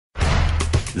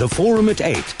The Forum at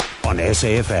 8 on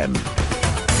SAFM.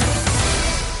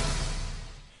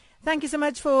 Thank you so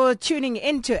much for tuning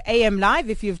in to AM Live.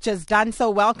 If you've just done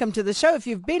so, welcome to the show. If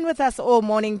you've been with us all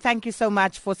morning, thank you so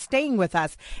much for staying with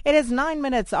us. It is 9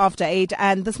 minutes after 8,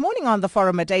 and this morning on the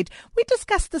Forum at 8, we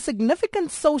discussed the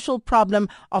significant social problem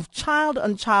of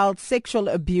child-on-child sexual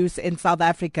abuse in South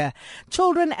Africa.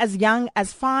 Children as young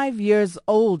as 5 years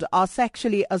old are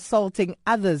sexually assaulting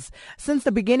others. Since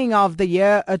the beginning of the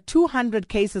year, 200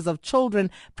 cases of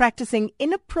children practicing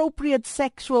inappropriate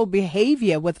sexual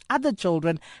behavior with other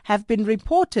children have been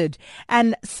reported,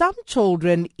 and some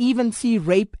children even see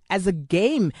rape as a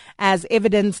game, as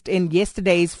evidenced in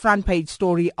yesterday's front page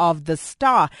story of The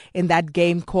Star, in that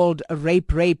game called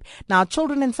Rape. Now,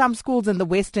 children in some schools in the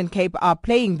Western Cape are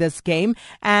playing this game,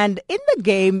 and in the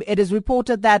game it is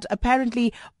reported that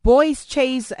apparently boys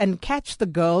chase and catch the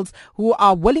girls who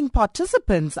are willing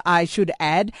participants, I should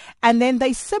add, and then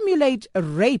they simulate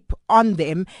rape on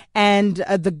them, and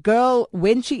the girl,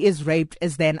 when she is raped,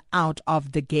 is then out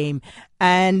of the game.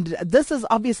 And this is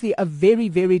obviously a very,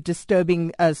 very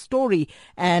disturbing story,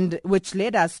 and which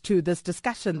led us to this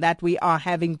discussion that we are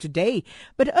having today.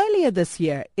 But earlier this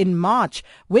year, in March,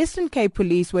 Western Cape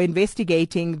Police were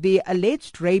investigating the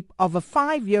alleged rape of a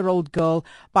 5-year-old girl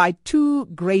by 2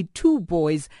 grade 2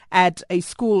 boys at a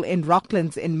school in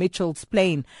Rocklands in Mitchell's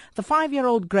Plain. The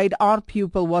 5-year-old grade R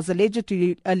pupil was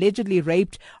allegedly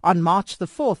raped on March the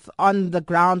 4th on the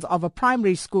grounds of a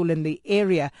primary school in the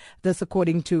area. This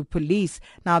according to police.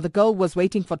 Now, the girl was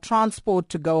waiting for transport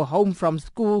to go home from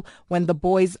school when the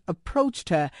boys approached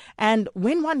her. And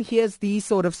when one hears these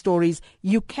sort of stories,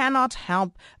 you cannot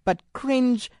help but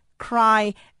cringe,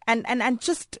 cry, and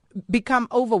just become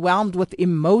overwhelmed with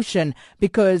emotion,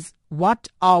 because what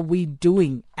are we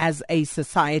doing as a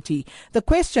society? The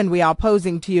question we are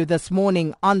posing to you this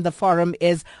morning on the forum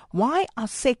is, why are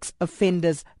sex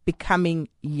offenders becoming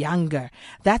younger?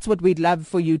 That's what we'd love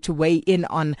for you to weigh in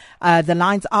on. The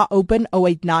lines are open,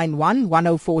 0891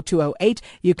 104 208.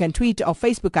 You can tweet or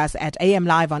Facebook us at AM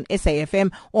Live on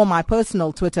SAFM, or my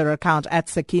personal Twitter account at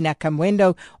Sakina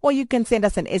Kamwendo, or you can send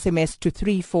us an SMS to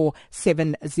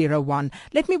 34701.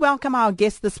 Let me welcome our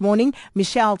guest this morning,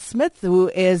 Michelle Smith, who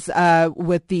is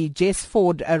with the Jess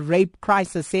Foord Rape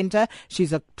Crisis Center.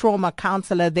 She's a trauma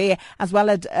counsellor there, as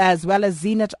well as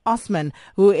Zeenat Osman,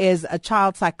 who is a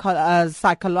child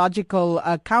psychological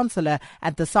counsellor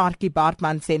at the Saartjie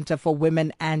Baartman Center for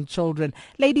Women and Children.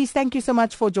 Ladies, thank you so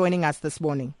much for joining us this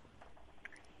morning.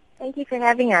 Thank you for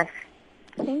having us.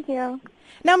 Thank you.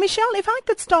 Now, Michelle, if I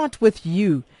could start with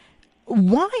you,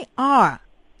 why are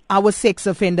our sex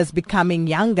offenders becoming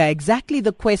younger? Exactly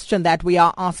the question that we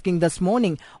are asking this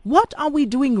morning. What are we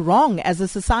doing wrong as a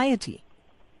society?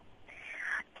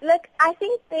 Look, I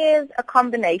think there's a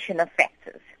combination of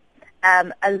factors.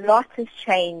 A lot has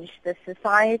changed. The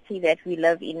society that we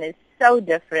live in is so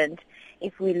different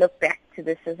if we look back to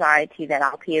the society that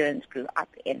our parents grew up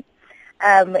in.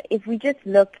 If we just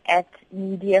look at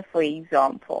media, for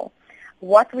example,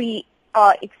 what we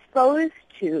are exposed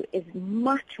to is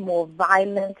much more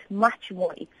violent, much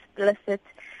more explicit.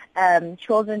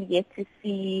 Children get to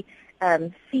see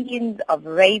scenes of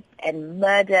rape and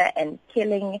murder and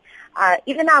killing.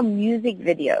 Even our music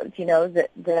videos,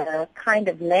 the kind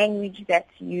of language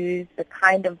that's used, the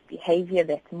kind of behavior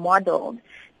that's modeled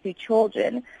to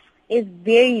children is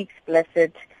very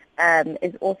explicit,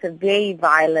 is also very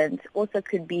violent, also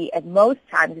could be at most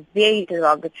times very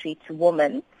derogatory to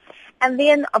women. And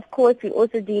then, of course, we're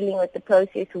also dealing with the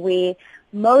process where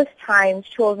most times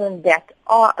children that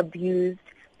are abused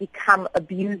become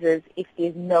abusers if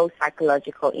there's no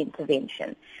psychological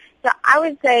intervention. So I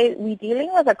would say we're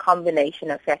dealing with a combination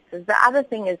of factors. The other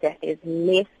thing is that there's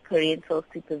less parental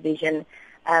supervision.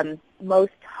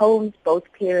 Most homes,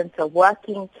 both parents are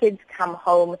working, kids come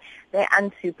home, they're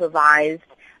unsupervised.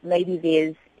 Maybe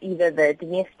there's either the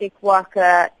domestic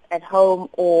worker at home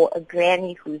or a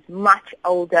granny who's much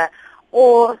older,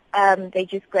 or they're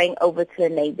just going over to a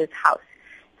neighbor's house.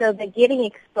 So they're getting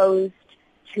exposed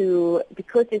to,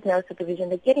 because there's no supervision,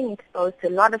 they're getting exposed to a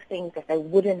lot of things that they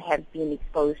wouldn't have been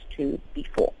exposed to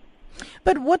before.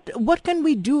 But what can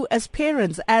we do as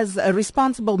parents, as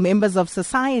responsible members of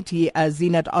society,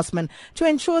 Zeenat Osman, to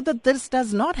ensure that this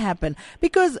does not happen?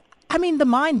 Because the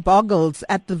mind boggles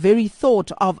at the very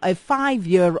thought of a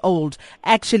 5-year-old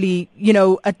actually,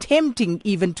 attempting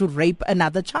even to rape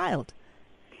another child.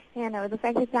 Yeah, no, the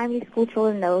fact that primary school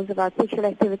children knows about sexual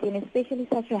activity, and especially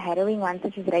such a harrowing one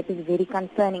such as rape, is very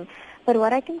concerning. But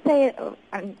what I can say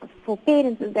for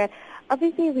parents is that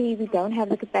obviously we don't have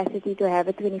the capacity to have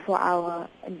a 24-hour,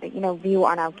 view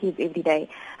on our kids every day.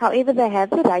 However, they have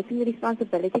the right and the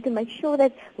responsibility to make sure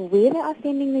that where they are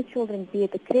sending their children, be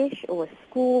it a creche or a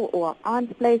school or an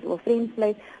aunt's place or a friend's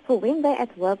place, for when they're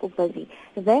at work or busy,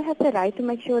 they have the right to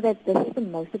make sure that this is the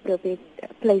most appropriate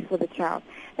place for the child.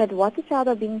 That what the child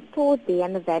are being taught there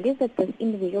and the values that this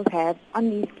individuals have on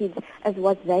these kids is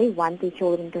what they want their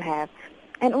children to have.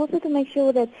 And also to make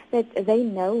sure that they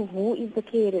know who is the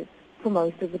carers for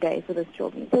most of the day for those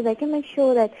children. So they can make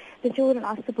sure that the children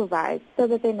are supervised so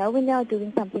that they know when they are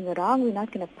doing something wrong, we're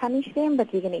not going to punish them,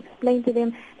 but we're going to explain to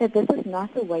them that this is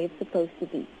not the way it's supposed to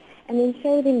be. And then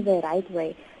show them the right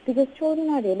way. Because children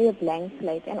are really a blank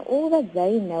slate, and all that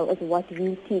they know is what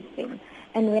we teach them.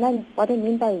 And what I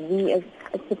mean by we is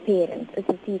it's the parents, it's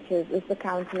the teachers, it's the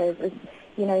counselors, it's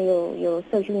your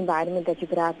social environment that you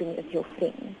grew up in, it's your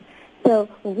friends. So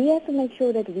we have to make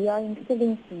sure that we are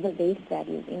instilling the base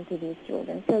values into these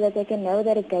children so that they can know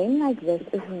that a game like this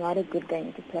is not a good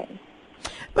game to play.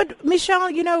 But Michelle,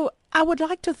 I would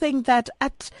like to think that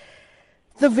at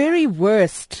the very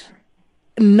worst,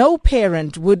 no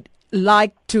parent would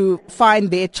like to find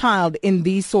their child in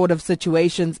these sort of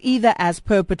situations, either as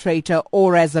perpetrator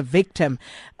or as a victim.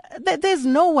 There's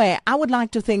no way I would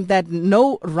like to think that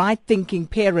no right-thinking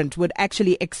parent would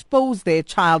actually expose their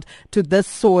child to this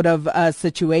sort of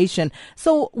situation.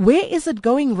 So where is it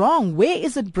going wrong? Where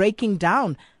is it breaking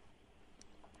down?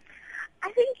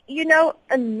 I think,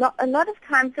 a lot of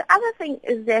times the other thing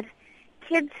is that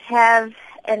kids have,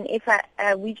 and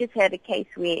we just had a case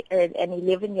where an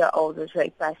 11-year-old was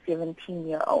raped by a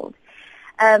 17-year-old.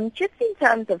 Just in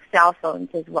terms of cell phones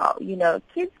as well,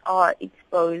 kids are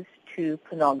exposed to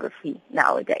pornography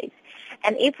nowadays.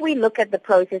 And if we look at the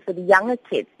process of the younger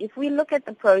kids, if we look at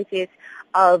the process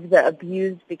of the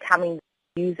abused becoming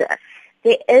the abuser,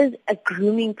 there is a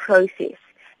grooming process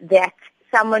that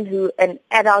an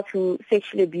adult who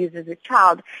sexually abuses a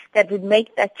child, that would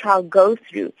make that child go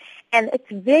through. And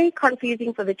it's very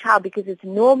confusing for the child because it's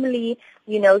normally,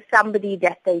 somebody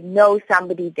that they know,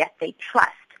 somebody that they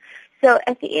trust. So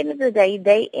at the end of the day,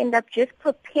 they end up just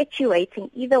perpetuating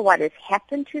either what has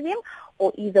happened to them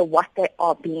or either what they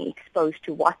are being exposed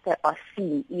to, what they are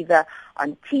seeing, either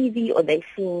on TV or they're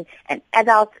seeing an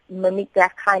adult mimic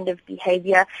that kind of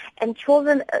behavior. And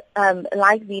children,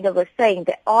 like Zeenat was saying,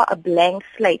 they are a blank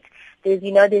slate. There's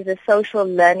a social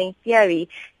learning theory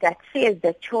that says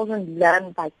that children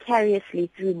learn vicariously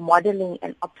through modeling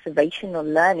and observational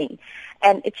learning.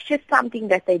 And it's just something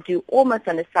that they do almost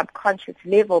on a subconscious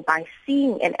level by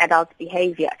seeing an adult's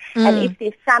behavior. And if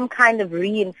there's some kind of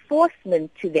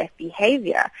reinforcement to that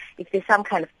behavior, if there's some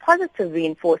kind of positive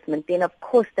reinforcement, then of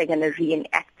course they're going to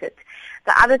reenact it.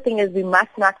 The other thing is we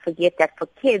must not forget that for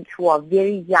kids who are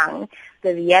very young,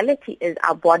 the reality is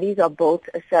our bodies are built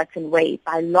a certain way.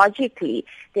 Biologically,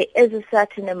 there is a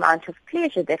certain amount of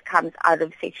pleasure that comes out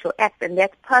of sexual acts, and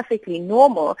that's perfectly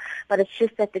normal, but it's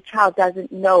just that the child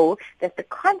doesn't know that the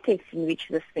context in which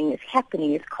this thing is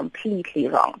happening is completely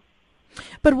wrong.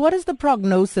 But what is the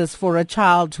prognosis for a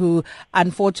child who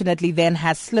unfortunately then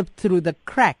has slipped through the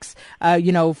cracks,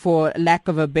 for lack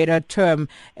of a better term,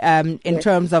 in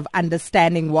terms of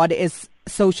understanding what is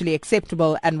socially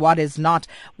acceptable and what is not?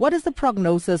 What is the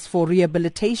prognosis for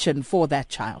rehabilitation for that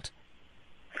child?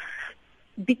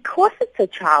 Because it's a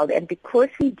child and because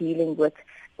we're dealing with,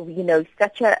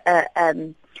 such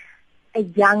a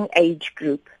young age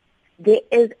group, there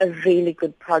is a really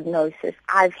good prognosis.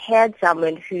 I've had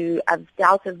I've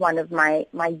dealt with one of my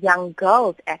young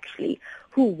girls actually,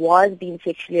 who was being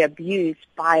sexually abused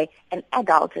by an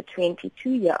adult, a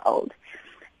 22-year-old.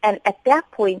 And at that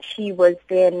point, she was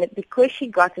then, because she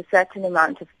got a certain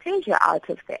amount of pleasure out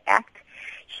of the act,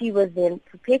 she was then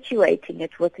perpetuating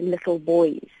it with little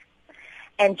boys.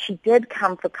 And she did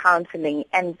come for counseling,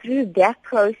 and through that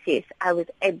process, I was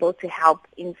able to help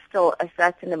instill a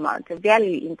certain amount of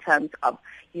value in terms of,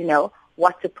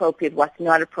 what's appropriate, what's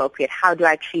not appropriate, how do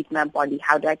I treat my body,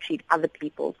 how do I treat other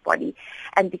people's body.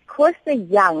 And because they're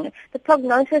young, the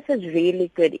prognosis is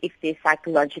really good if there's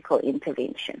psychological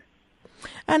intervention.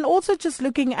 And also just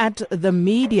looking at the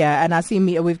media, and I see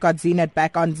we've got Zeenat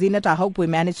back on. Zeenat, I hope we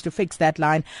managed to fix that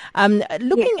line.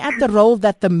 Looking at the role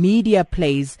that the media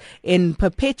plays in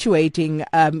perpetuating,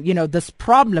 this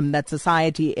problem that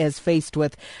society is faced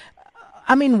with,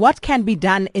 what can be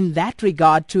done in that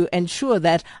regard to ensure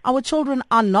that our children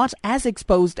are not as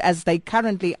exposed as they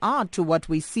currently are to what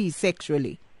we see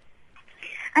sexually?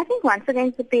 I think once again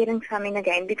it's the parents coming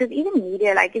again, because even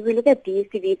media, like if we look at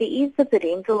DSTV, there is the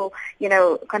parental,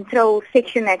 control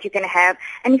section that you can have,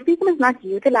 and if people is not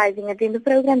utilizing it, then the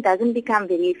program doesn't become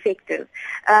very effective.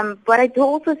 But I do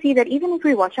also see that even if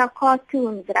we watch our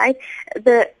cartoons, right,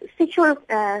 the sexual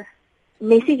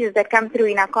messages that come through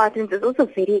in our cartoons is also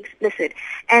very explicit,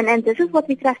 and this is what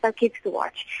we trust our kids to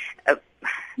watch.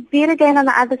 There again, on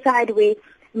the other side, where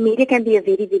media can be a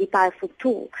very, very powerful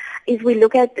tool. If we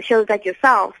look at shows like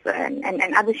yourself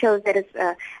and other shows that is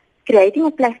creating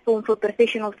a platform for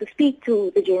professionals to speak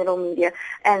to the general media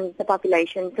and the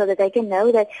population so that they can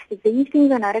know that these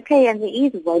things are not okay, and there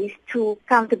is ways to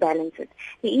counterbalance it.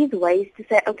 There is ways to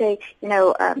say, okay,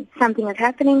 something is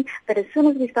happening, but as soon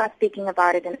as we start speaking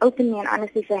about it and openly and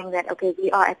honestly saying that, okay,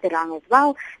 we are at the wrong as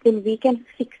well, then we can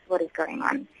fix what is going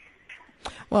on.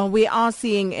 Well, we are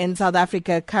seeing in South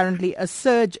Africa currently a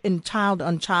surge in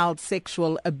child-on-child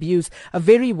sexual abuse, a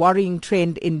very worrying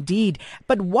trend indeed.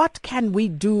 But what can we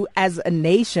do as a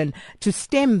nation to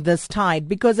stem this tide?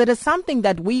 Because it is something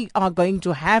that we are going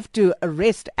to have to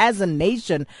arrest as a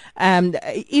nation,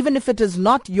 even if it is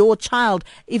not your child.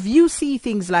 If you see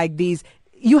things like these,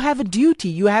 you have a duty,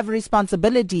 you have a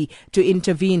responsibility to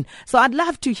intervene. So I'd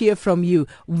love to hear from you.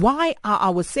 Why are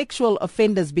our sexual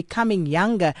offenders becoming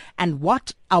younger, and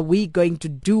what are we going to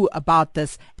do about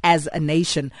this as a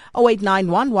nation?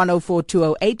 0891 104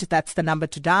 208, that's the number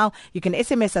to dial. You can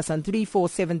SMS us on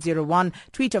 34701,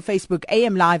 tweet or Facebook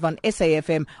AM Live on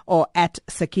SAFM or at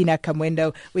Sakina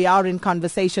Kamwendo. We are in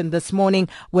conversation this morning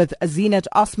with Zeenat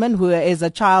Osman, who is a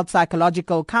child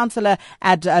psychological counsellor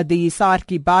at the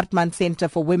Saartjie Baartman Center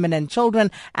for Women and Children,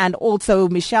 and also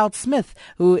Michelle Smith,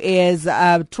 who is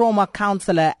a trauma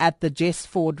counsellor at the Jess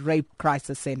Foord Rape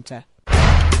Crisis Center.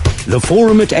 The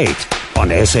Forum at 8 on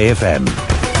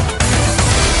SAFM.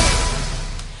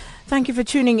 Thank you for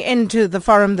tuning in to the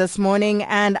forum this morning,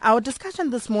 and our discussion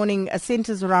this morning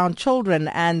centers around children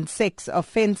and sex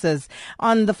offences.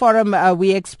 On the forum,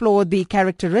 we explored the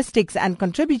characteristics and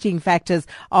contributing factors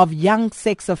of young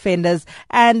sex offenders,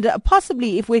 and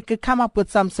possibly if we could come up with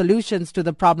some solutions to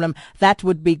the problem, that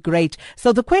would be great.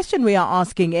 So the question we are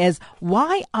asking is,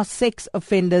 why are sex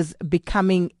offenders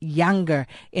becoming younger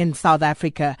in South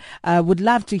Africa? Would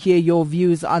love to hear your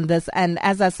views on this, and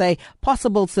as I say,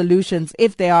 possible solutions,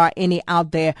 if there are any out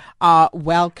there, are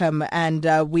welcome, and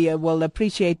we will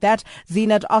appreciate that.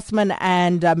 Zeenat Osman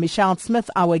and Michelle Smith,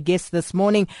 our guests this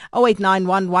morning.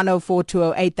 0891 104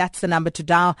 208, that's the number to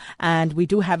dial, and we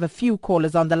do have a few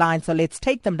callers on the line, so let's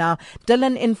take them now.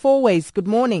 Dylan in Fourways, good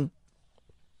morning.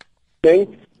 I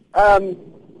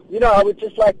would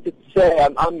just like to say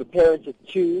I'm a parent of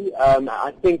two.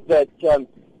 I think that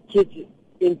kids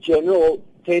in general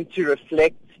tend to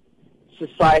reflect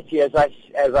society as I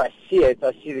see it.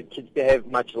 I see that kids behave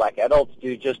much like adults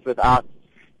do, just without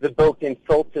the built-in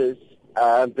filters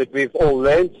that we've all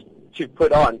learned to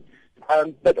put on.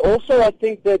 But also I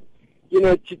think that,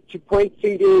 to point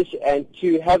fingers and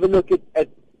to have a look at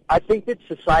I think that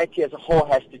society as a whole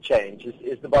has to change,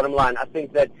 is the bottom line. I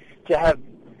think that to have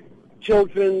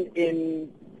children in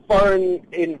foreign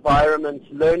environments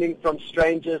learning from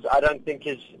strangers, I don't think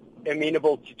is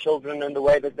amenable to children in the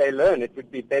way that they learn. It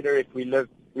would be better if we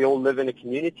all live in a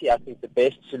community. I think the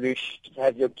best solution is to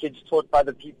have your kids taught by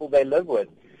the people they live with.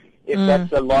 If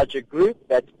that's a larger group,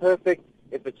 that's perfect.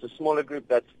 If it's a smaller group,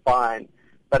 that's fine.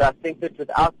 But I think that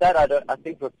without that, I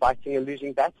think we're fighting a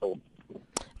losing battle.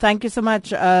 Thank you so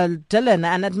much, Dylan.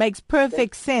 And it makes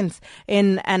perfect sense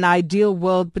in an ideal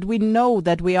world, but we know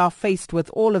that we are faced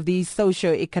with all of these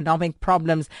socio-economic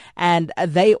problems, and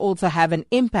they also have an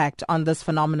impact on this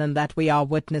phenomenon that we are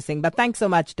witnessing. But thanks so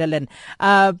much, Dylan.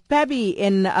 Paddy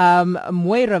in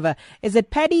Mooi River. Is it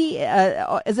Paddy?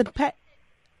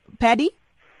 Paddy?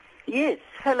 Yes,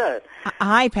 hello.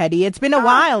 Hi, Paddy. It's been a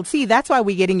while. See, that's why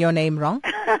we're getting your name wrong.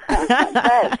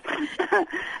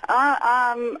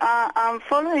 I'm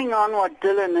following on what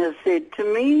Dylan has said. To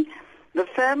me, the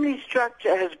family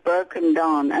structure has broken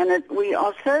down, and we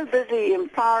are so busy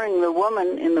empowering the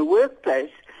woman in the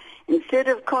workplace instead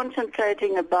of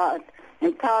concentrating about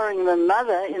empowering the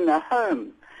mother in the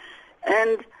home.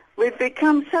 And we've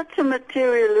become such a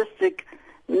materialistic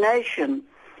nation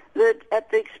that at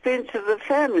the expense of the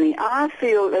family, I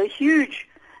feel a huge,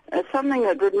 something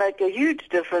that would make a huge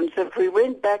difference if we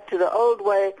went back to the old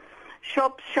way,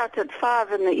 shops shut at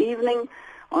 5 in the evening,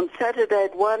 on Saturday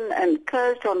at 1 and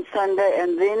closed on Sunday,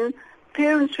 and then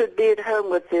parents would be at home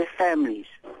with their families.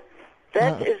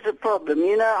 That is the problem.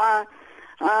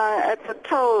 At the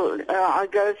toll I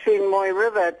go through in Mooi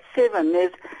River at 7,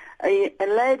 there's a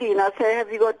lady, and I say,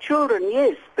 have you got children?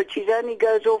 Yes, but she only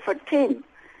goes off at 10.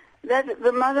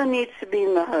 The mother needs to be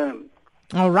in the home.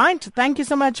 All right. Thank you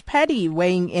so much, Paddy,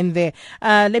 weighing in there.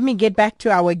 Let me get back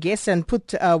to our guests and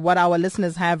put what our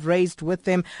listeners have raised with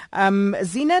them.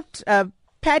 Zeenat,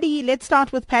 Paddy, let's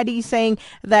start with Paddy saying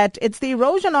that it's the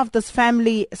erosion of this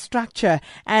family structure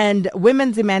and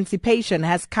women's emancipation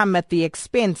has come at the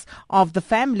expense of the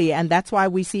family, and that's why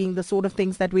we're seeing the sort of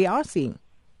things that we are seeing.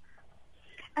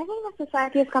 I think that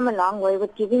society has come a long way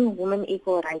with giving women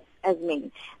equal rights as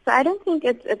men. So I don't think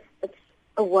it's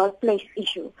a workplace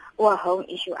issue or a home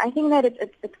issue. I think that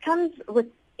it comes with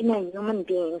a human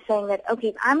being saying that, okay,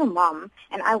 if I'm a mom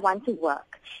and I want to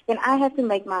work, then I have to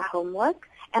make my home work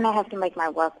and I have to make my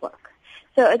work work.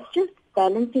 So it's just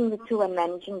balancing the two and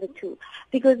managing the two.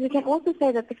 Because we can also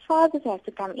say that the fathers have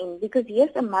to come in, because yes,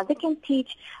 a mother can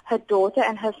teach her daughter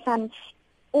and her son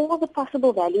all the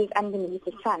possible values underneath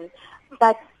the sun,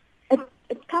 but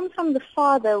it comes from the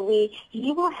father where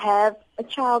he will have a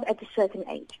child at a certain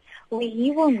age, where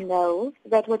he will know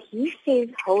that what he says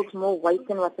holds more weight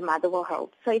than what the mother will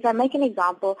hold. So if I make an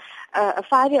example, a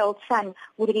 5-year-old son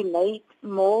would relate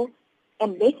more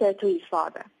and better to his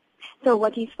father. So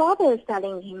what his father is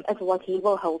telling him is what he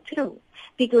will hold true,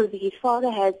 because his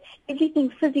father has everything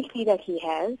physically that he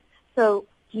has, so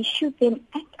he should then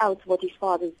act out what his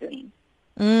father is doing.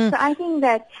 So I think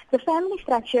that the family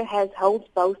structure holds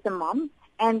both the mom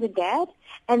and the dad,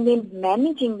 and then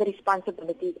managing the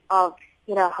responsibilities of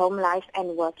home life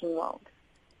and working world.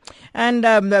 And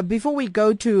before we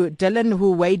go to Dylan,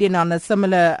 who weighed in on a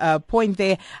similar point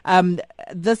there,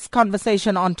 this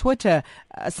conversation on Twitter,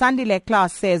 Sandile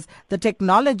Klaas says the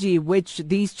technology which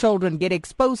these children get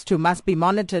exposed to must be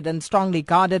monitored and strongly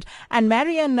guarded. And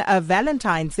Marion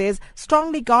Valentine says,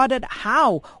 strongly guarded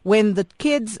how, when the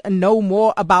kids know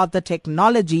more about the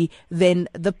technology than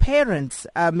the parents?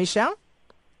 Michelle?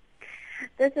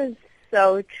 This is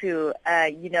so true.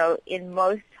 In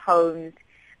most homes,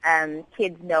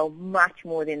 kids know much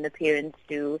more than the parents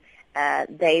do.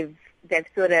 They've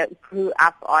sort of grew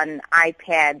up on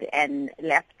iPad and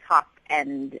laptop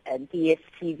and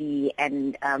DSTV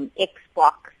and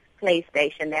Xbox,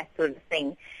 PlayStation, that sort of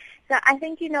thing. So I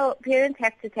think, parents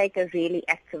have to take a really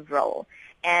active role.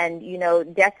 And,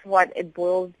 that's what it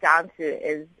boils down to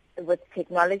is with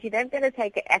technology, they've got to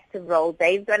take an active role.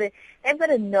 They've got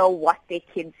to know what their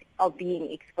kids are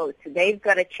being exposed to. They've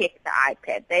got to check the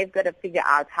iPad. They've got to figure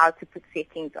out how to put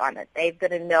settings on it. They've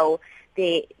got to know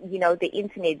the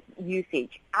internet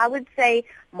usage. I would say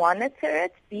monitor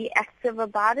it, be active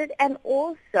about it, and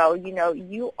also,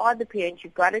 you are the parent.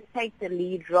 You've got to take the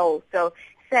lead role. So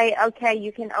say, okay,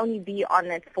 you can only be on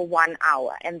it for 1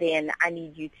 hour, and then I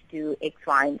need you to do X,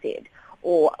 Y, and Z.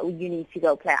 Or you need to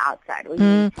go play outside, or you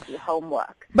need to do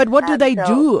homework. But what do they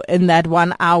do in that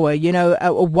 1 hour?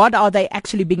 What are they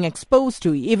actually being exposed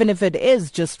to, even if it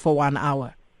is just for 1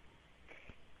 hour?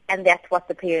 And that's what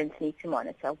the parents need to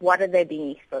monitor. What are they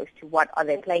being exposed to? What are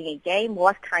they playing a game?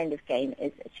 What kind of game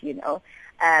is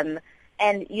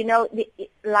it,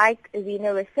 like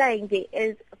Zeenat was saying, it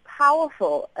is a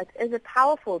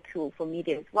powerful tool for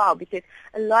media as well, because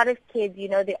a lot of kids,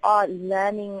 they are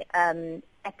learning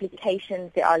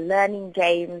applications, they are learning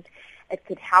games. It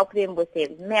could help them with their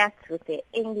maths, with their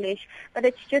English, but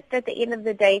it's just at the end of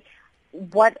the day,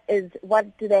 what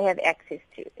do they have access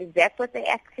to? Is that what they're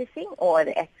accessing, or are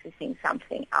they accessing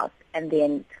something else? And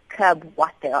then curb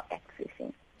what they are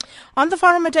accessing. On the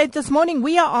Forum at 8 this morning,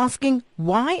 we are asking,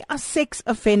 why are sex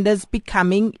offenders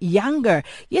becoming younger?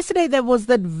 Yesterday, there was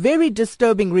that very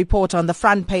disturbing report on the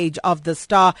front page of the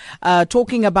Star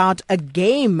talking about a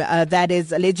game that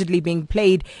is allegedly being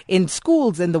played in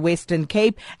schools in the Western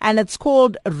Cape, and it's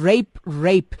called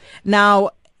Rape.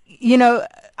 Now,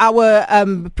 our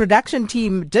production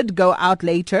team did go out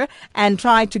later and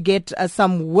try to get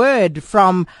some word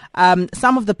from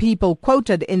some of the people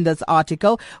quoted in this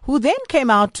article, who then came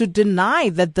out to deny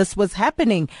that this was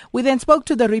happening. We then spoke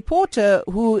to the reporter,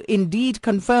 who indeed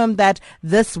confirmed that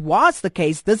this was the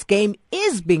case. This game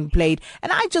is being played.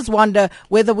 And I just wonder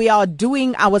whether we are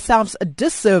doing ourselves a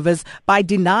disservice by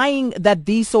denying that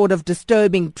these sort of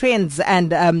disturbing trends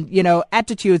and,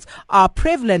 attitudes are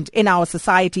prevalent in our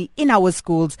society, in our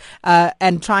schools,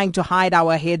 and trying to hide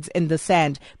our heads in the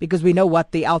sand, because we know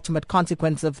what the ultimate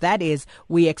consequence of that is.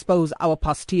 We expose our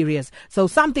posteriors. So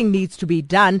something needs to be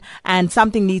done, and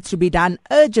something needs to be done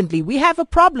urgently. We have a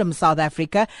problem, South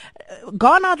Africa.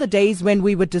 Gone are the days when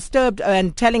we were disturbed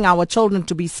and telling our children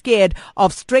to be scared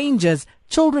of strangers.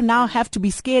 Children now have to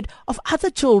be scared of other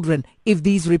children, if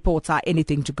these reports are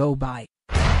anything to go by.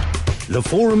 The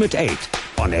Forum at 8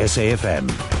 on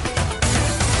SAFM.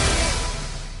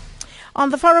 On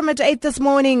the forum at 8 this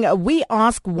morning, we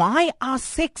ask, why are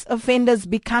sex offenders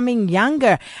becoming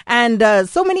younger? And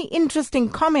so many interesting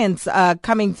comments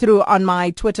coming through on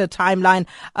my Twitter timeline.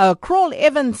 Crawl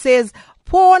Evans says,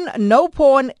 porn, no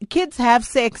porn, kids have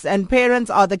sex and parents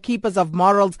are the keepers of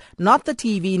morals, not the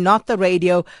TV, not the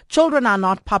radio. Children are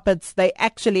not puppets. They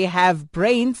actually have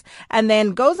brains. And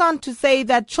then goes on to say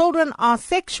that children are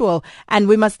sexual and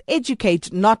we must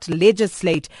educate, not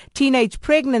legislate. Teenage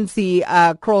pregnancy,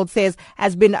 Crawl says,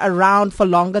 has been around for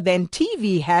longer than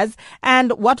TV has.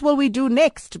 And what will we do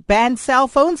next? Ban cell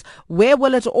phones? Where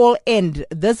will it all end?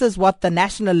 This is what the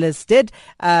Nationalists did.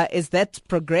 Is that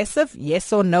progressive?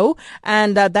 Yes or no?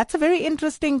 And that's a very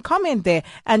interesting comment there.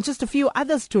 And just a few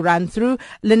others to run through.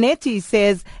 Linetti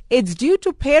says it's due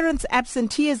to parents'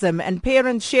 absenteeism and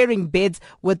parents sharing beds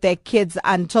with their kids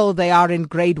until they are in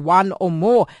grade 1 or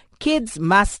more. Kids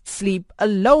must sleep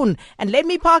alone. And let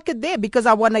me park it there because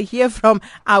I want to hear from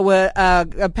our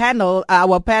panel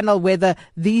whether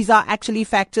these are actually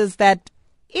factors that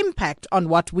impact on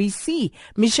what we see.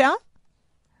 Michelle?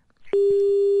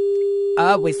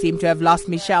 We seem to have lost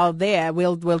Michelle there.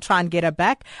 We'll try and get her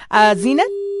back. Zeenat?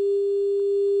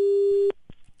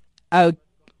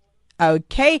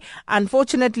 Okay.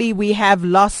 Unfortunately, we have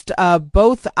lost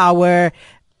both our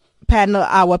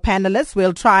panelists.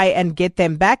 We'll try and get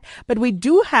them back. But we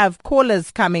do have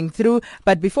callers coming through.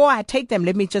 But before I take them,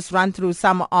 let me just run through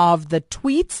some of the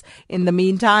tweets. In the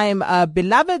meantime,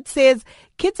 Beloved says,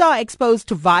 kids are exposed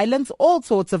to violence, all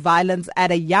sorts of violence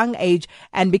at a young age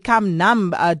and become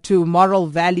numb to moral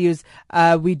values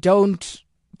we don't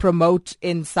promote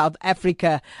in South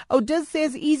Africa. Odis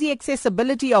says easy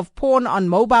accessibility of porn on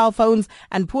mobile phones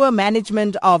and poor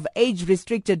management of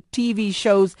age-restricted TV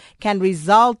shows can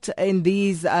result in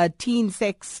these teen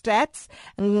sex stats.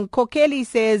 And Kokeli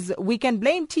says we can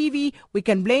blame TV, we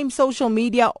can blame social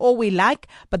media all we like,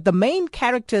 but the main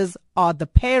characters are the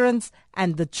parents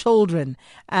and the children.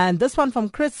 And this one from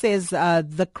Chris says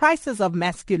the crisis of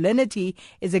masculinity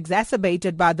is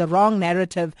exacerbated by the wrong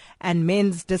narrative and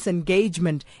men's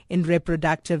disengagement in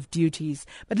reproductive duties.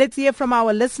 But let's hear from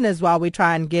our listeners while we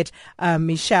try and get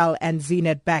Michelle and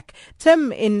Zeenat back.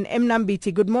 Tim in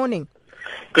Mnambiti, good morning.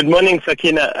 Good morning,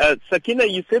 Sakina. Sakina,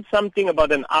 you said something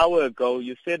about an hour ago.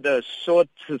 You said short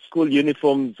school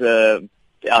uniforms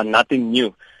are nothing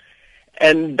new.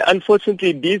 And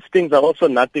unfortunately, these things are also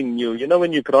nothing new. You know,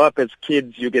 when you grow up as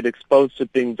kids, you get exposed to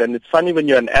things. And it's funny when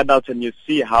you're an adult and you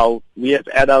see how we as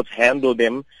adults handle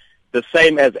them the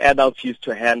same as adults used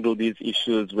to handle these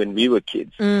issues when we were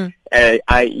kids,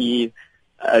 i.e.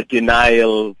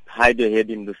 Denial, hide your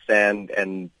head in the sand,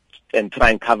 and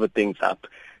try and cover things up.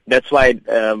 That's why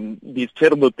these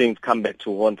terrible things come back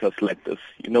to haunt us like this.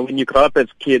 You know, when you grow up as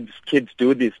kids, kids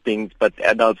do these things, but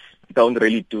adults don't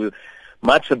really do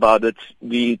much about it.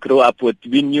 We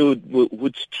knew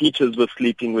which teachers were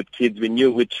sleeping with kids. We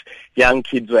knew which young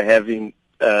kids were having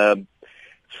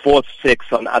forced sex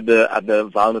on other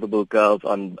vulnerable girls,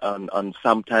 on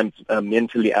sometimes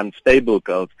mentally unstable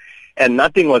girls. And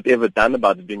nothing was ever done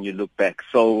about it when you look back.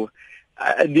 So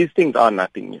these things are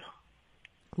nothing new.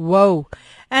 Whoa.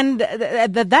 And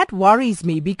that worries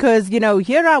me because, you know,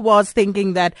 here I was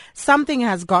thinking that something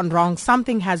has gone wrong,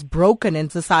 something has broken in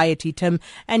society, Tim,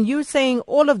 and you're saying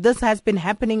all of this has been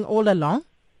happening all along?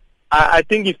 I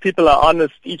think if people are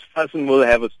honest, each person will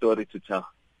have a story to tell.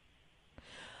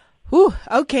 Ooh,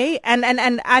 okay.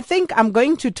 And I think I'm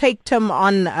going to take Tim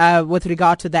on with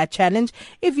regard to that challenge.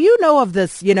 If you know of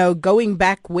this, you know, going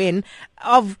back when,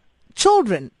 of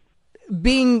children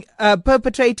being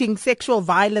perpetrating sexual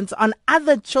violence on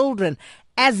other children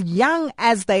as young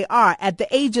as they are at the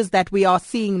ages that we are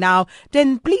seeing now,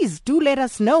 then please do let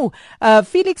us know.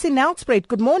 Felix in Nelspruit,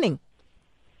 good morning.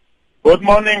 Good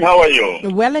morning, how are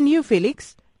you? Well, and you,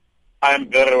 Felix? I'm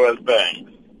very well,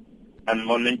 thanks. And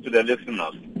morning to the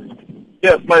listeners.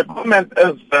 Yes, my comment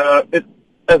is,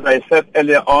 as I said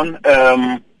earlier on,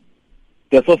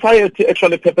 the society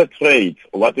actually perpetrates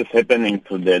what is happening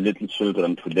to the little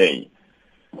children today.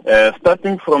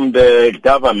 Starting from the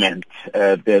government,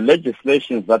 the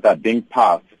legislations that are being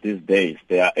passed these days,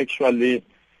 they are actually,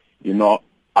 you know,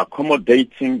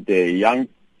 accommodating the young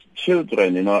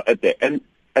children, you know, at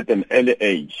an early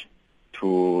age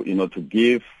to, you know, to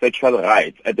give sexual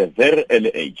rights at a very early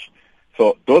age.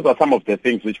 So those are some of the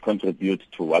things which contribute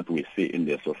to what we see in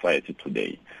the society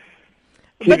today.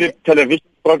 Television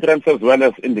programs as well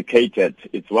as indicated,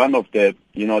 it's one of the,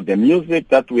 you know, the music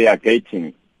that we are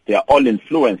getting, they are all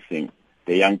influencing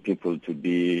the young people to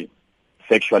be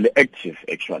sexually active,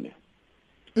 actually.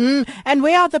 And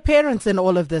where are the parents in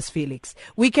all of this, Felix?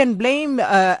 We can blame,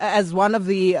 as one of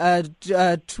the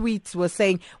tweets was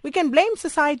saying, we can blame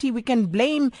society, we can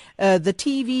blame the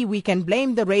TV, we can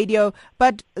blame the radio,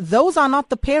 but those are not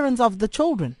the parents of the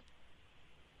children.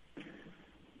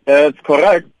 It's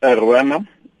correct, Rowena.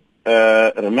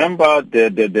 Remember,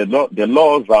 the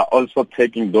laws are also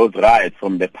taking those rights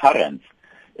from the parents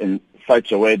in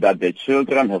such a way that the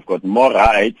children have got more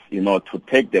rights, to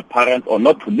take the parents or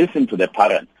not to listen to the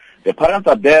parents. The parents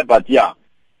are there, but yeah.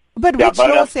 But which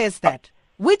law says that?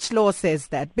 Which law says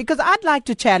that? Because I'd like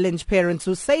to challenge parents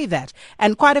who say that,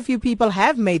 and quite a few people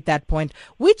have made that point.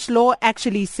 Which law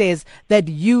actually says that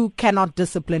you cannot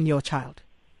discipline your child?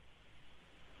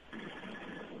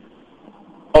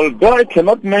 Although I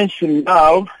cannot mention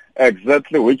now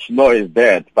exactly which law is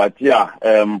that, but yeah,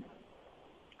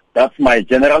 that's my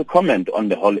general comment on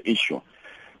the whole issue.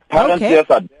 Parents, yes,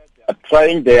 are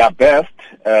trying their best,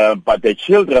 but the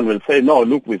children will say, no,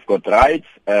 look, we've got rights.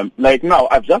 Like now,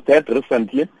 I've just heard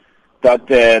recently that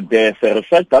there's a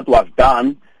research that was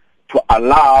done to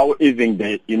allow even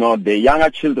the younger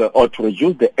children, or to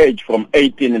reduce the age from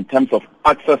 18 in terms of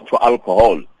access to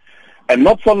alcohol. And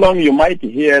not so long you might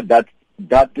hear that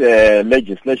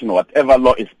legislation or whatever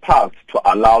law is passed to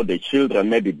allow the children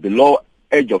maybe below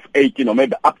age of 18 or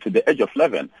maybe up to the age of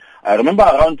 11. I remember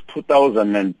around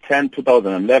 2010,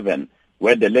 2011,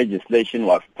 where the legislation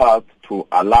was passed to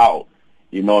allow,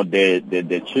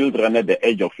 the children at the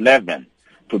age of 11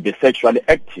 to be sexually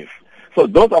active. So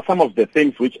those are some of the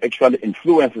things which actually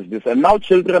influences this. And now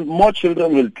more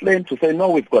children will claim to say, no,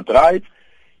 we've got rights.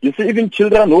 You see, even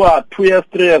children who are 2 years,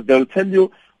 3 years, they'll tell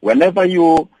you, whenever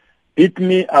you beat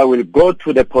me, I will go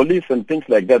to the police and things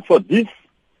like that. So this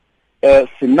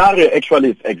scenario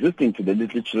actually is existing to the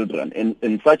little children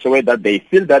in such a way that they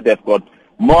feel that they've got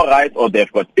more rights, or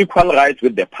they've got equal rights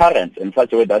with their parents, in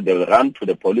such a way that they will run to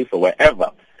the police or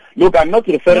wherever. Look, I'm not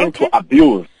referring to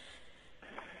abuse.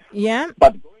 Yeah.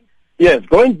 But yes,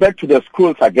 going back to the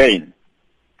schools again,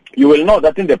 you will know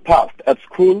that in the past at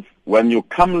schools, when you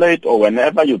come late or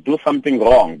whenever you do something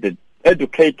wrong, the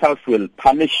educators will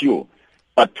punish you.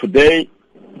 But today,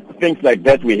 things like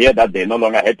that, we hear that they're no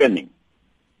longer happening.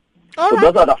 All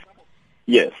right. Those are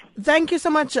yes. Thank you so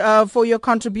much for your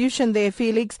contribution there,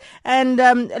 Felix. And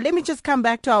let me just come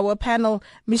back to our panel.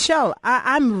 Michelle,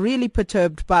 I'm really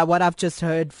perturbed by what I've just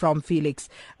heard from Felix.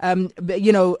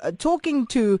 Talking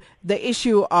to the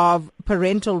issue of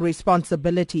parental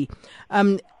responsibility.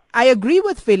 I agree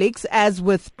with Felix, as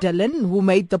with Dylan, who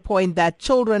made the point that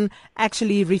children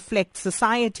actually reflect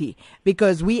society,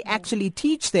 because we actually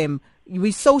teach them,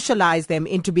 we socialize them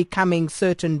into becoming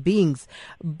certain beings.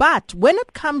 But when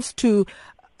it comes to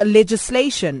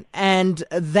legislation and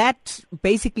that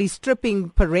basically stripping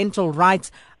parental rights,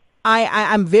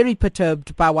 I'm very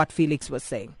perturbed by what Felix was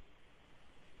saying.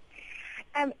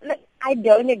 Look, I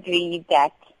don't agree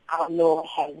that our law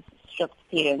has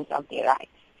stripped parents of their rights.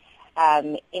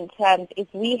 In terms, if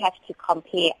we have to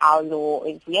compare our law,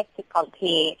 if we have to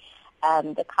compare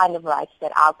the kind of rights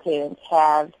that our parents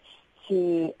have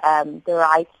to the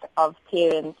rights of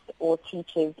parents or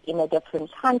teachers in a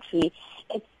different country,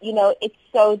 it's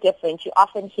so different. You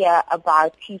often hear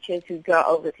about teachers who go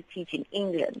over to teach in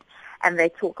England, and they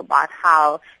talk about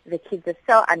how the kids are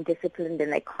so undisciplined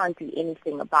and they can't do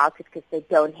anything about it because they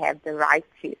don't have the right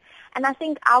to. And I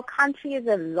think our country is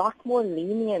a lot more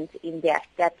lenient in that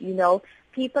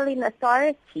people in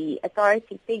authority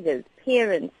figures,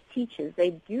 parents, teachers, they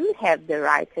do have the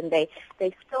right, and they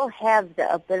still have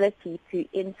the ability to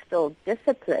instill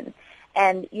discipline.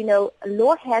 And,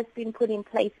 law has been put in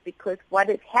place because what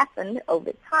has happened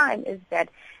over time is that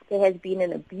there has been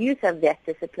an abuse of that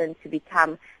discipline to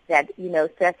become that, in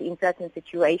certain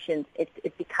situations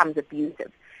it becomes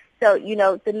abusive. So,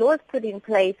 the law is put in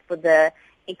place for the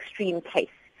extreme case,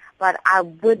 but I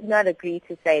would not agree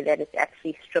to say that it's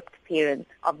actually stripped parents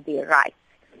of their rights.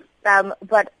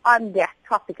 But on that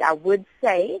topic, I would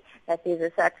say that there's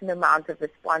a certain amount of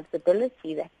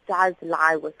responsibility that does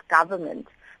lie with government,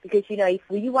 because, if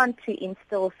we want to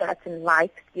instill certain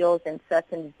life skills and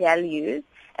certain values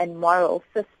and moral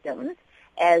systems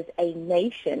as a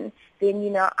nation,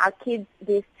 then, our kids,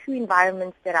 there's two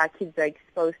environments that our kids are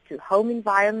exposed to, home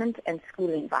environment and school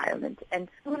environment. And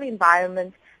school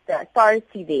environment, the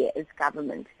authority there is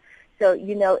government. So,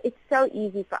 it's so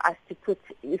easy for us to put,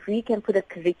 if we can put a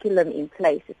curriculum in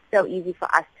place, it's so easy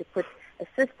for us to put a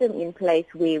system in place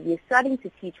where we're starting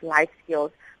to teach life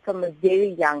skills from a very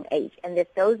young age, and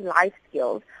that those life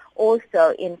skills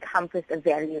also encompass a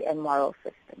value and moral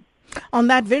system. On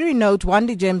that very note,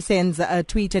 Wandi Jem sends a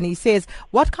tweet and he says,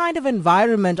 what kind of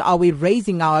environment are we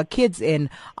raising our kids in?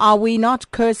 Are we not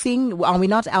cursing? Are we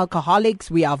not alcoholics?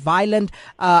 We are violent.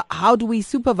 How do we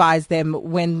supervise them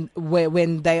when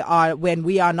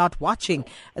we are not watching?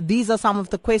 These are some of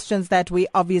the questions that we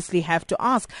obviously have to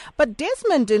ask. But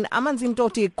Desmond in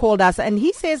Amanzimtoti called us and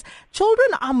he says children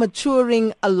are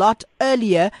maturing a lot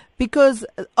earlier because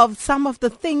of some of the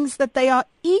things that they are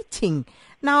eating.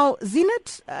 Now,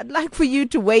 Zeenat, I'd like for you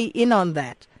to weigh in on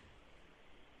that.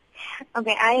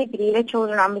 Okay, I agree that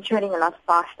children are maturing a lot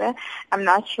faster. I'm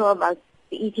not sure about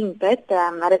the eating bit.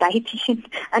 I'm not a dietitian,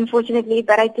 unfortunately,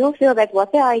 but I do feel that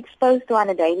what they are exposed to on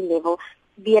a daily level,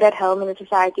 be it at home, in the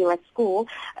society, or at school,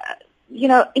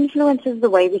 influences the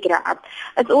way we grow up.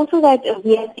 It's also that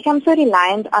we have become so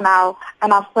reliant on our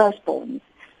firstborns.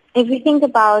 If we think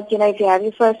about, if you have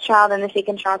your first child and the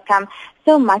second child come,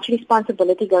 so much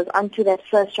responsibility goes onto that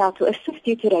first child to assist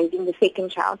you to raising the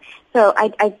second child. So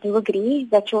I do agree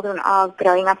that children are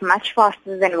growing up much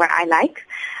faster than what I like.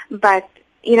 But,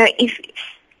 if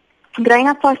growing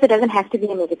up faster doesn't have to be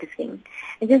a negative thing.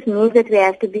 It just means that we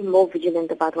have to be more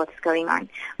vigilant about what's going on.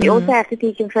 We also have to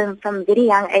teach them from a very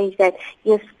young age that,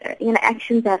 yes,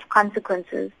 actions have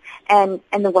consequences and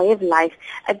the way of life.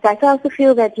 But I also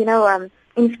feel that,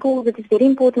 in schools, it is very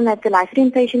important that the life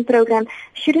orientation program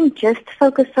shouldn't just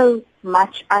focus so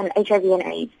much on HIV and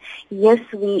AIDS. Yes,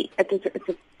 it's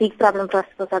a big problem for us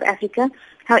for South Africa.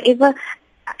 However,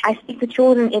 I speak to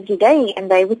children every day and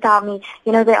they would tell me,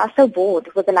 they are so bored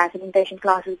with the life orientation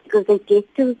classes because they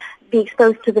get to be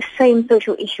exposed to the same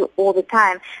social issue all the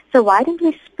time. So why don't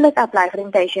we split up life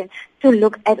orientation to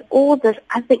look at all these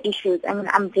other issues? I mean,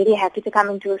 I'm very happy to come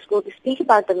into a school to speak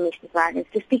about domestic violence,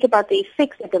 to speak about the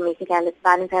effects that domestic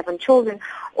violence have on children,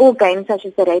 or games such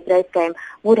as the rape game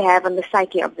would have on the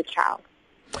psyche of the child.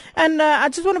 And I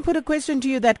just want to put a question to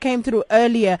you that came through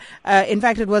earlier. In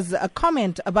fact, it was a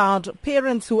comment about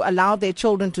parents who allow their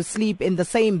children to sleep in the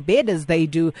same bed as they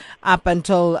do up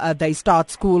until they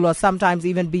start school, or sometimes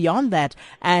even beyond that.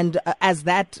 And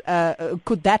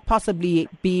could that possibly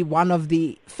be one of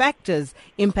the factors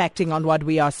impacting on what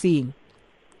we are seeing?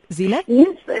 Zeenat?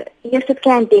 Yes, it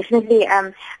can, definitely.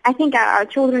 I think our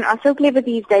children are so clever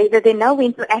these days that they know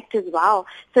when to act as well.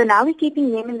 So now we're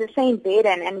keeping them in the same bed,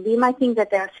 and we might think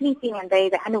that they're sleeping and they're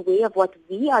unaware of what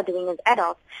we are doing as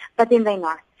adults, but then they're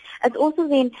not. It's also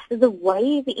then the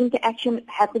way the interaction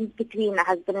happens between a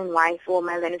husband and wife, or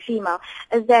male and a female,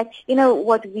 is that,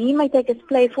 what we might take as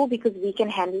playful because we can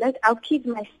handle it, our kids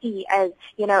might see as,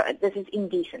 this is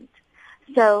indecent.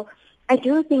 So I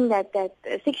do think that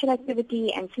sexual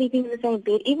activity and sleeping in the same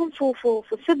bed, even for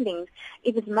siblings,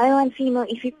 if it's male and female,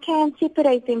 if you can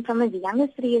separate them from as young as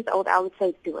 3 years old, I would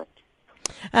say do it.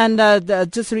 And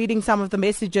just reading some of the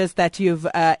messages that you've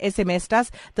SMS'd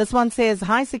us. This one says,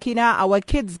 hi, Sakina, our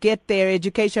kids get their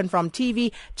education from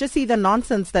TV. Just see the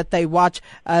nonsense that they watch.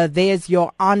 There's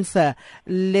your answer.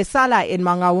 Lesala in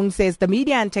Mangaung says, the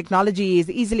media and technology is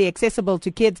easily accessible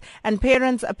to kids, and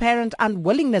parents' apparent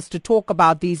unwillingness to talk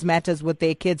about these matters with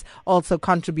their kids also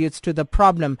contributes to the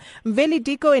problem. Mveli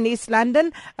Diko in East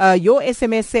London, your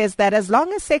SMS says that as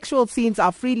long as sexual scenes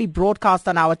are freely broadcast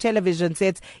on our television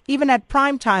sets, even at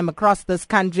prime time across this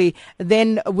country,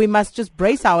 then we must just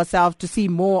brace ourselves to see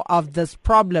more of these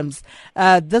problems.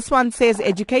 This one says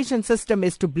education system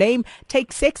is to blame.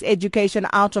 Take sex education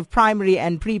out of primary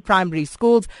and pre-primary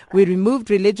schools. We removed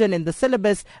religion in the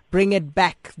syllabus. Bring it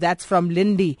back. That's from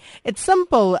Lindy. It's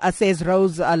simple, says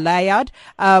Rose Layard.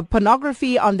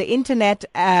 Pornography on the internet,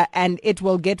 and it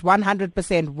will get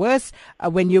 100% worse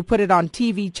when you put it on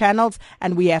TV channels,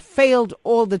 and we have failed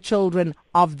all the children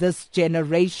of this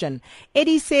generation.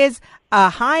 Eddie says,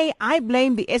 hi, I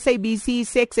blame the SABC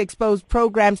sex-exposed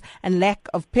programs and lack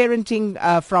of parenting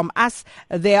from us.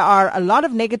 There are a lot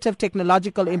of negative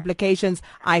technological implications.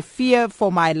 I fear for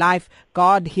my life.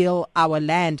 God heal our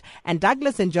land. And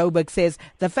Douglas in Joburg says,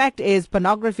 the fact is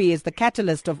pornography is the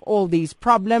catalyst of all these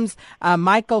problems.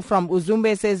 Michael from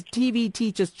Uzumbe says, TV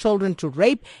teaches children to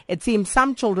rape. It seems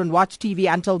some children watch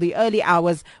TV until the early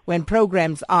hours when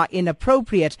programs are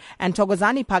inappropriate. And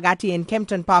Togozani Pagati in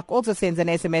Kempton Park also sends an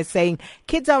SMS saying,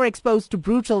 kids are exposed to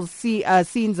brutal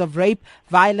scenes of rape,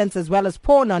 violence, as well as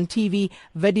porn on TV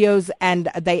videos, and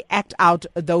they act out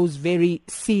those very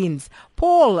scenes.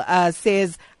 Paul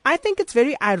says, I think it's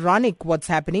very ironic what's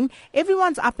happening.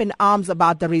 Everyone's up in arms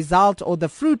about the result or the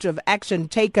fruit of action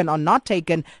taken or not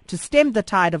taken to stem the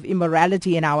tide of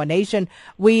immorality in our nation.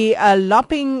 We are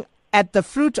lopping at the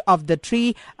fruit of the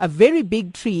tree, a very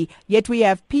big tree, yet we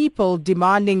have people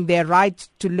demanding their right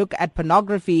to look at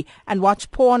pornography and watch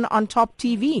porn on top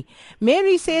TV.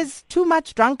 Mary says too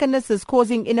much drunkenness is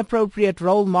causing inappropriate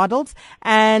role models.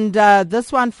 And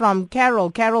this one from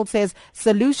Carol. Carol says,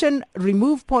 solution,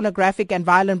 remove pornographic and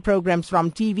violent programs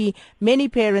from TV. Many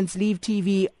parents leave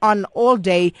TV on all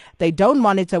day. They don't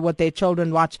monitor what their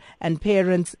children watch, and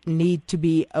parents need to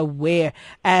be aware.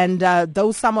 And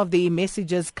those some of the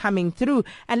messages coming through.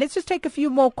 And let's just take a few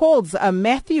more calls.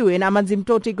 Matthew in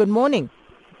Amanzimtoti, good morning.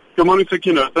 Good morning,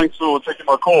 Sakina. Thanks for taking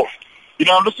my call. You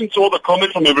know, I'm listening to all the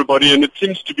comments from everybody, and it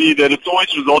seems to be that it's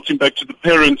always resulting back to the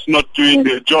parents not doing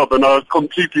their job, and I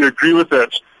completely agree with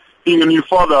that. Being a new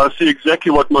father, I see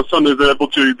exactly what my son is able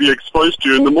to be exposed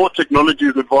to, and the more technology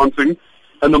is advancing,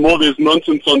 and the more there's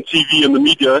nonsense on TV and the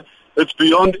media, it's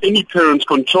beyond any parent's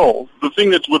control. The thing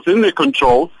that's within their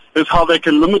control is how they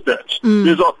can limit that.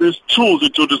 There's tools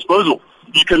at your disposal.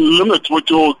 You can limit what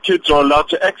your kids are allowed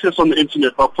to access on the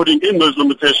internet by putting in those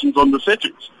limitations on the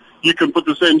settings. You can put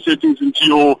the same settings into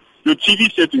your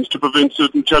TV settings to prevent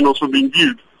certain channels from being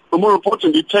viewed. But more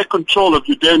importantly, take control of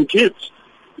your damn kids.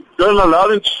 Don't allow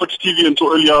them to watch TV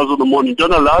until early hours of the morning.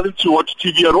 Don't allow them to watch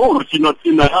TV at all if you're not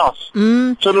in the house.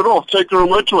 Turn it off. Take the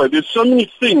remote away. There's so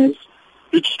many things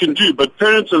that you can do, but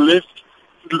parents are left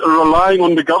relying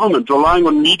on the government, relying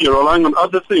on media, relying on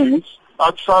other things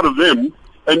outside of them,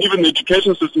 and even the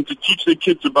education system to teach their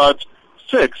kids about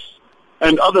sex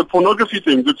and other pornography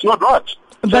things. It's not right.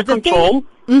 But Take control.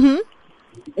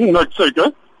 No, say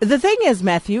go. The thing is,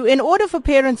 Matthew, in order for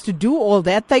parents to do all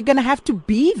that, they're going to have to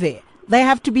be there. They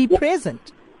have to be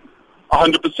present.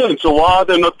 100%. So why are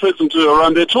they not present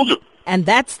around their children? And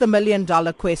that's the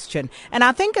million-dollar question. And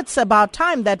I think it's about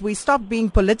time that we stop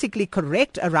being politically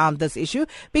correct around this issue,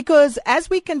 because as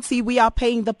we can see, we are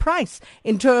paying the price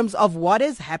in terms of what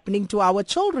is happening to our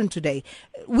children today.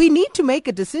 We need to make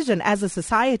a decision as a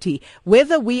society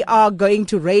whether we are going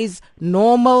to raise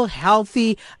normal,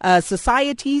 healthy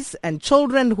societies and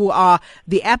children who are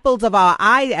the apples of our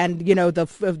eye and, you know,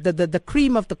 the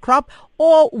cream of the crop,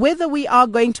 or whether we are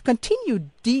going to continue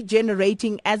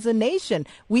degenerating as a nation.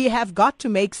 We have got to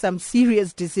make some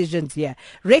serious decisions here.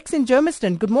 Rex in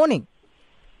Germiston, good morning.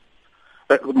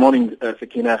 Good morning,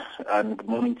 Sakina, and good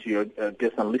morning to your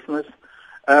guests and listeners.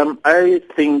 I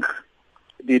think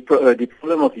the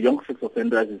problem of young sex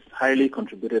offenders is highly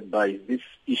contributed by this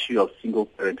issue of single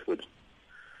parenthood.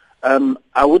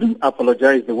 I wouldn't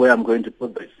apologize the way I'm going to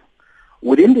put this.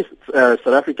 Within this South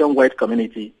African white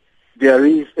community, there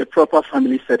is a proper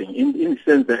family setting in the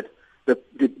sense that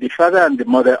the father and the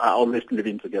mother are always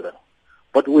living together.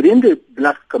 But within the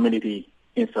black community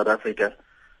in South Africa,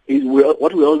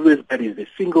 what we always get is the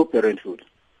single parenthood.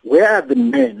 Where are the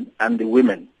men and the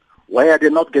women? Why are they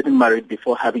not getting married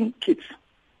before having kids?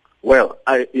 Well,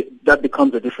 that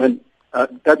becomes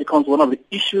that becomes one of the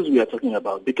issues we are talking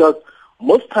about, because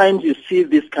most times you see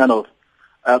this kind of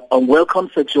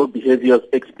unwelcome sexual behaviors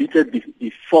exhibited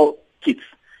before kids.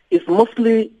 It's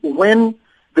mostly when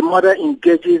the mother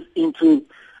engages into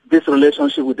this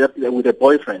relationship with a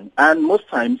boyfriend, and most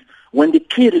times when the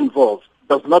kid involved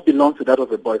does not belong to that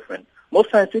of a boyfriend. Most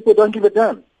times people don't give a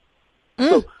damn.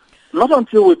 So not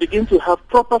until we begin to have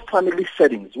proper family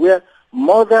settings where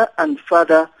mother and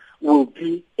father will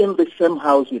be in the same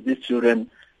house with these children,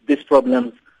 these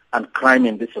problems and crime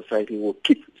in this society will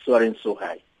keep soaring so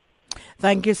high.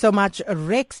 Thank you so much,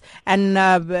 Rex. And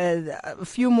a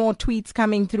few more tweets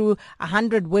coming through.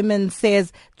 100 Women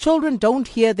says, children don't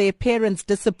hear their parents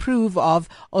disapprove of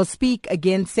or speak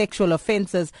against sexual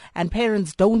offences, and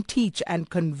parents don't teach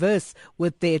and converse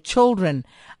with their children.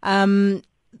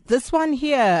 This one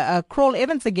here, Crawl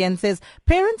Evans again says,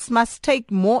 parents must take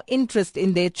more interest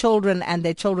in their children and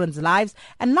their children's lives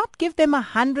and not give them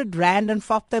 100 rand and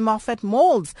fop them off at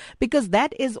malls, because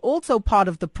that is also part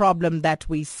of the problem that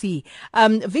we see.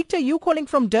 Victor, you calling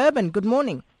from Durban. Good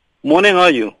morning. Morning, how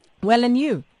are you? Well, and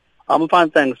you? I'm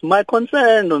fine, thanks. My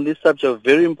concern on this subject,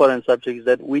 very important subject, is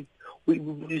that we're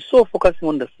so focusing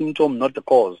on the symptom, not the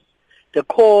cause. The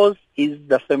cause is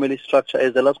the family structure,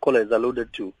 as the last caller has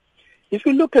alluded to. If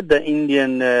you look at the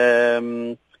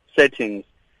Indian settings,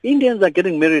 Indians are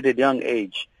getting married at a young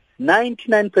age.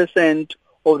 99%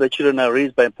 of the children are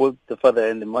raised by both the father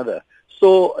and the mother.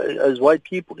 So, as white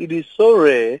people, it is so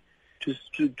rare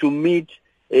to meet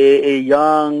a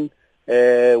young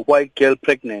white girl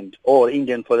pregnant, or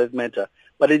Indian for that matter.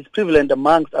 But it's prevalent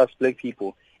amongst us black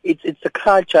people. It's the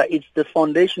culture, it's the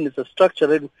foundation, it's the structure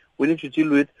that we need to deal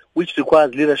with, which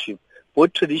requires leadership,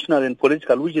 both traditional and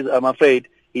political, which is, I'm afraid,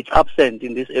 it's absent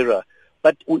in this era.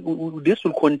 But this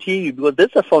will continue because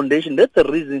that's the foundation, that's the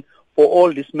reason for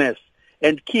all this mess.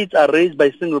 and kids are raised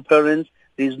by single parents.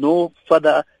 There is no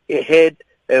father, head,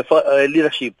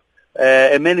 leadership.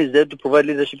 A man is there to provide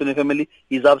leadership in the family.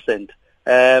 He's absent.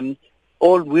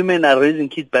 All women are raising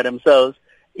kids by themselves.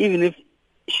 Even if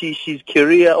she's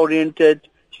career-oriented,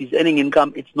 she's earning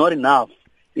income, it's not enough.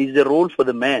 There's a role for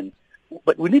the man.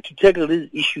 But we need to tackle these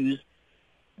issues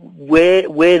where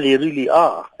they really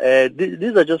are.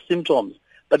 These are just symptoms.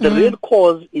 But the real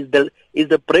cause is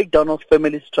the breakdown of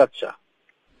family structure.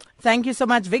 Thank you so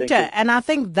much, Victor. And I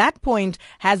think that point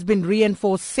has been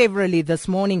reinforced severally this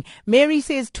morning. Mary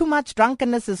says too much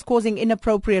drunkenness is causing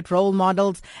inappropriate role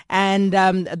models. And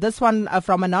this one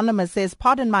from Anonymous says,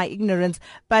 pardon my ignorance,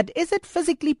 but is it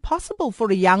physically possible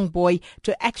for a young boy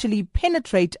to actually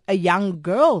penetrate a young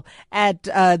girl at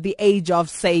the age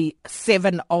of, say,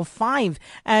 7 or 5?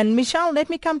 And Michelle, let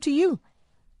me come to you.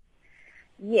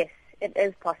 Yes, it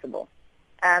is possible.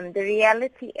 The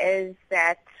reality is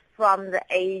that from the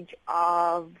age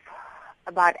of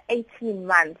about 18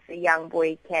 months, a young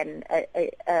boy can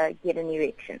get an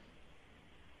erection.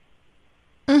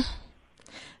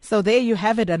 So there you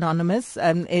have it, Anonymous.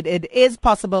 It is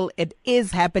possible. It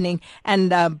is happening.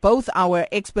 And both our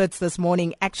experts this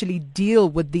morning actually deal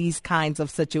with these kinds of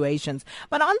situations.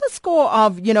 But on the score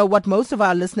of, what most of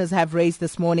our listeners have raised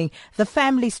this morning, the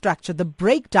family structure, the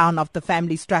breakdown of the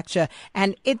family structure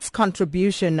and its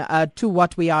contribution to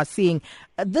what we are seeing,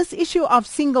 this issue of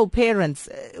single parents,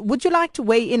 would you like to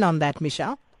weigh in on that,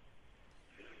 Michelle?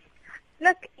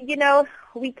 Look,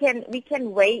 we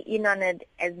can weigh in on it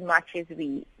as much as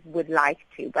we would like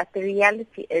to, but the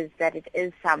reality is that it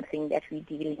is something that we're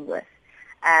dealing with.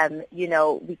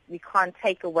 We can't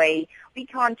take away, we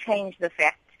can't change the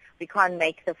fact, we can't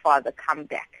make the father come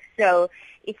back. So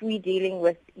if we're dealing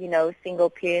with, single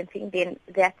parenting, then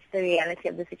that's the reality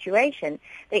of the situation.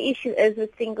 The issue is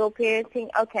with single parenting,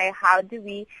 okay, how do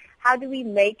we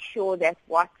make sure that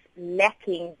what's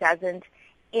lacking doesn't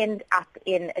end up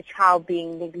in a child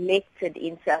being neglected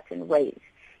in certain ways,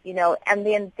 and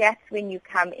then that's when you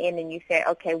come in and you say,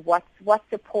 okay, what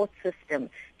support system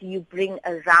do you bring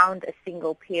around a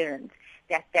single parent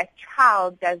that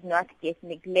child does not get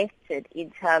neglected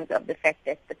in terms of the fact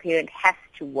that the parent has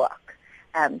to work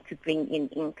to bring in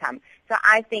income. So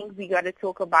I think we got to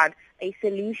talk about a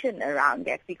solution around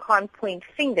that. We can't point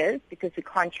fingers because we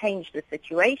can't change the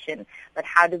situation, but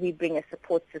how do we bring a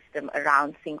support system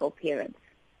around single parents?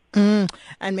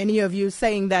 And many of you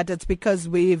saying that it's because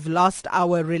we've lost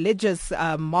our religious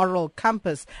moral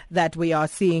compass that we are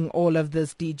seeing all of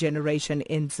this degeneration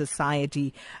in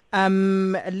society.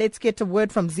 Let's get a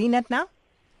word from Zeenat now.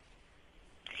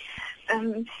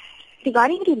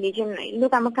 Regarding religion,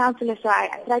 look, I'm a councillor, so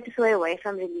I try to sway away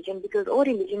from religion because all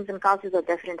religions and cultures are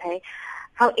different, hey?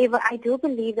 However, I do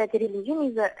believe that religion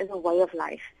is a way of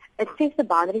life. It sets the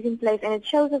boundaries in place and it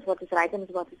shows us what is right and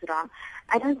what is wrong.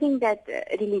 I don't think that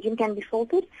religion can be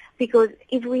faulted because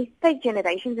if we take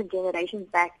generations and generations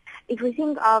back, if we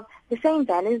think of the same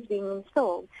values being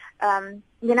installed,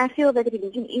 then I feel that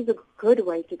religion is a good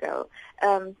way to go.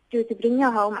 To bring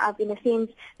your home up in a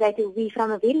sense that we from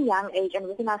a very young age and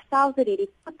within ourselves already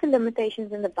put the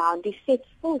limitations and the boundaries set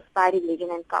forth by religion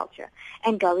and culture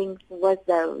and going with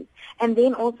those. And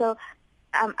then also,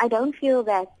 I don't feel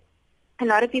that a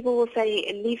lot of people will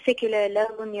say, leave secular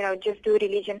alone, just do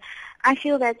religion. I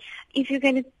feel that if you're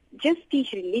going to just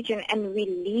teach religion and we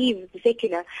leave the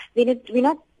secular, then we're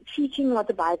not teaching what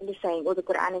the Bible is saying or the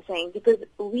Quran is saying, because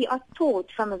we are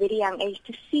taught from a very young age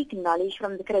to seek knowledge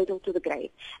from the cradle to the grave.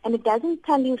 And it doesn't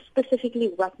tell you specifically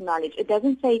what knowledge. It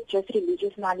doesn't say just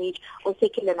religious knowledge or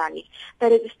secular knowledge,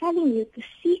 but it is telling you to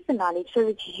seek the knowledge so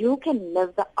that you can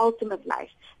live the ultimate life,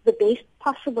 the best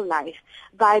possible life,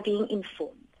 by being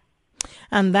informed.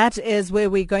 And that is where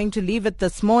we're going to leave it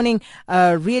this morning.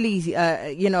 Really,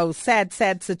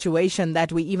 sad situation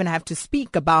that we even have to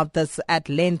speak about this at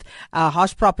length.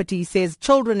 Harsh Property says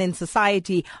children in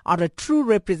society are a true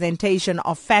representation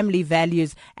of family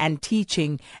values and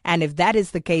teaching. And if that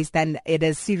is the case, then it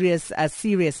is a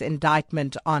serious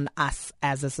indictment on us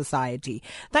as a society.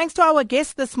 Thanks to our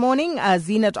guests this morning,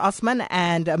 Zeenat Osman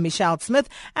and Michelle Smith,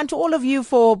 and to all of you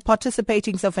for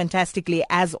participating so fantastically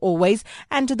as always,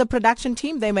 and to the production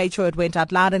team. They made sure it went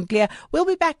out loud and clear. We'll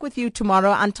be back with you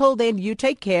tomorrow. Until then, you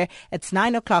take care. It's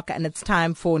 9 o'clock and it's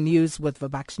time for news with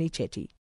Vibhakshini Chetty.